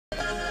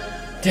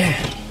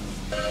Damn,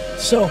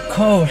 so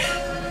cold,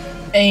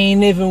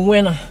 ain't even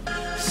winter,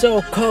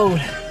 so cold,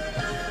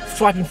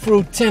 swiping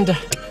through Tinder,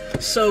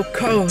 so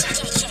cold,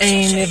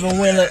 ain't even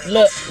winter.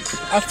 Look,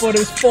 I thought it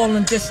was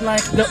falling just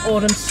like the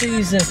autumn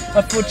season.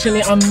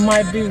 Unfortunately, I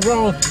might be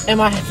wrong. Am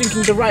I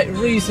thinking the right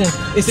reason?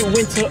 Is it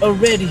winter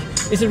already?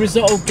 Is it a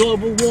result of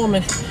global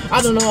warming?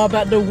 I don't know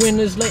about the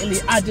winters lately.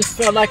 I just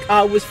felt like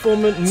I was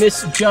forming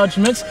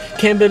misjudgments.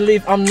 Can't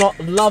believe I'm not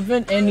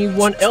loving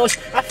anyone else.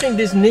 I think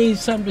this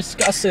needs some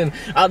discussing.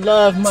 I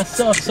love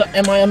myself, so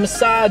am I a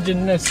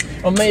misogynist?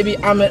 Or maybe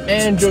I'm an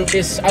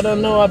androist. I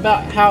don't know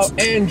about how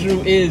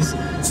Andrew is.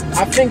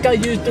 I think I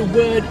used the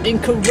word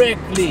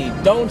incorrectly.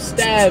 Don't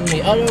stab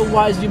me,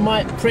 otherwise you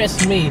might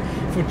press me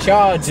for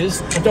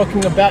charges. I'm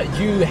talking about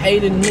you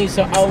hating me,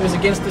 so I was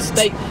against the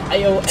state.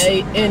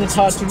 AOAN, it's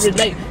hard to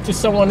relate to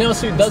someone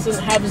else who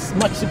doesn't have as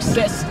much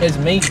success as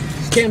me.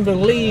 Can't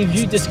believe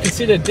you just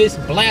consider this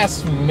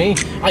blasphemy.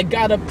 I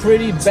got a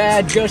pretty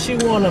bad girl, she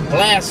wanna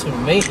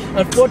blaspheme me.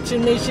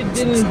 Unfortunately, she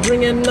didn't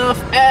bring enough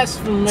ass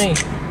for me.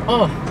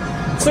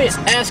 Quit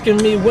asking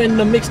me when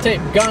the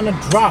mixtape gonna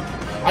drop.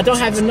 I don't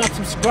have enough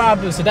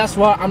subscribers, so that's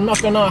why I'm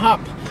not gonna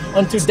hop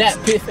onto that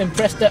piff and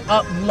press the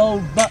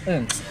upload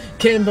button.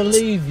 Can't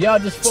believe y'all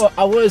just thought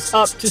I was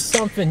up to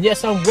something.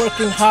 Yes, I'm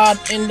working hard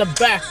in the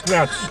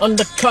background,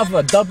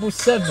 undercover,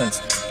 777.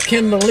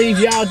 Can't believe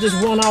y'all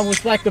just want I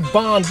was like a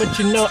Bond, but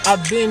you know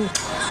I've been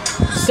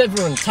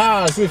severing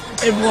ties with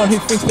everyone who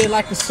thinks they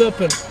like the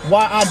serpent.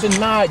 Why I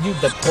denied you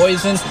the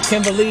poison?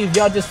 Can't believe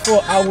y'all just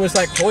thought I was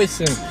like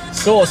poison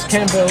sauce.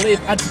 Can't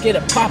believe I just get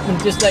it popping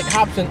just like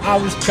Hobson. I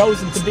was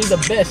chosen to be the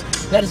best.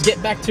 Let us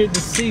get back to the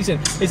season.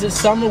 Is it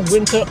summer,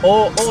 winter,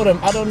 or autumn?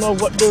 I don't know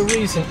what the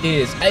reason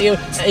is.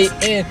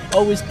 AOAN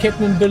always kept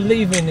me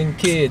believing in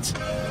kids.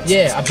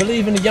 Yeah, I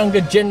believe in the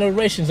younger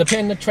generations. The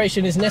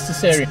penetration is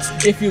necessary.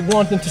 If you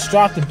want them to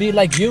strive to be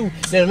like you,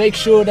 then make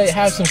sure they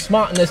have some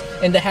smartness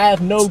and they have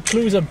no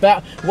clues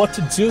about what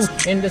to do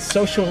in the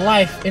social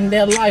life in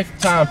their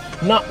lifetime.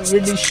 Not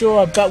really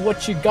sure about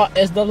what you got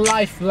as the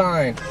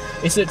lifeline.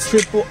 Is it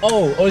 000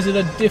 or is it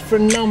a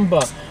different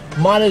number?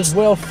 Might as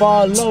well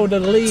follow the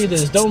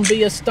leaders. Don't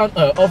be a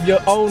stunter of your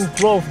own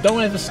growth. Don't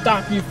ever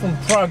stop you from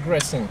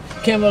progressing.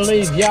 Can't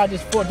believe y'all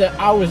just thought that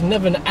I was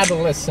never an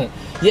adolescent.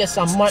 Yes,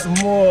 I'm much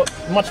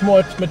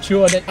more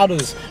mature than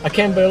others. I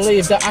can't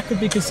believe that I could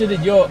be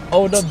considered your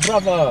older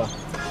brother.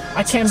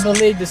 I can't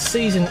believe the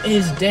season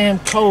is damn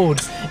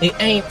cold. It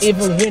ain't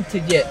even winter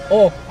yet.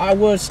 Or I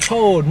was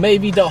told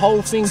maybe the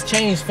whole thing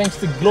changed thanks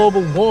to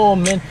global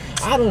warming.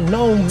 I don't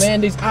know,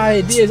 man, these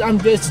ideas, I'm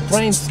just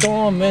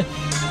brainstorming,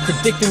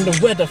 predicting the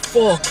weather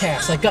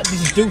forecast. I got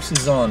these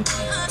deuces on.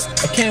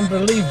 I can't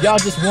believe y'all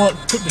just want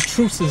to put the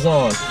truces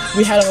on.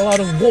 We had a lot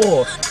of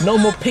war, no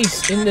more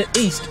peace in the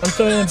east. I'm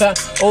talking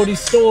about all these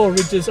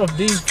storages of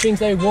these things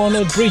they want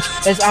to breach.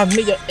 As I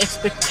meet your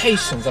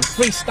expectations, I'm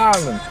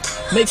freestyling.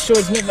 Make sure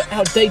it's never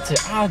outdated.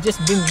 I've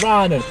just been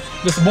riding.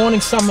 This morning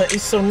summer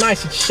is so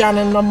nice, it's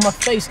shining on my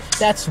face.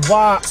 That's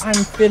why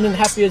I'm feeling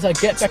happy as I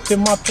get back to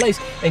my place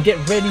and get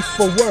ready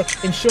for work.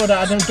 Ensure that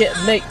I don't get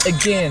late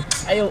again.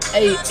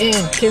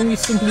 AOAN, can we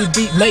simply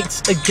be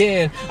mates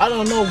again? I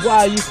don't know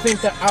why you think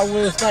that I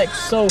was like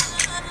so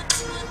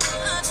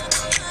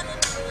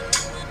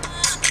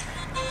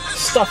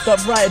stuffed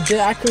up right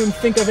there. I couldn't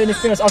think of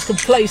anything else. I was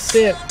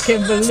complacent.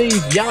 Can't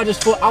believe y'all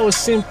just thought I was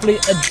simply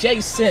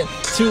adjacent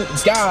to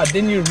God.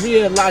 Then you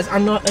realize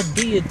I'm not a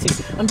deity.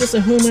 I'm just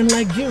a human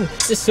like you,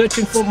 just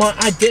searching for my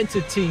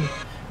identity.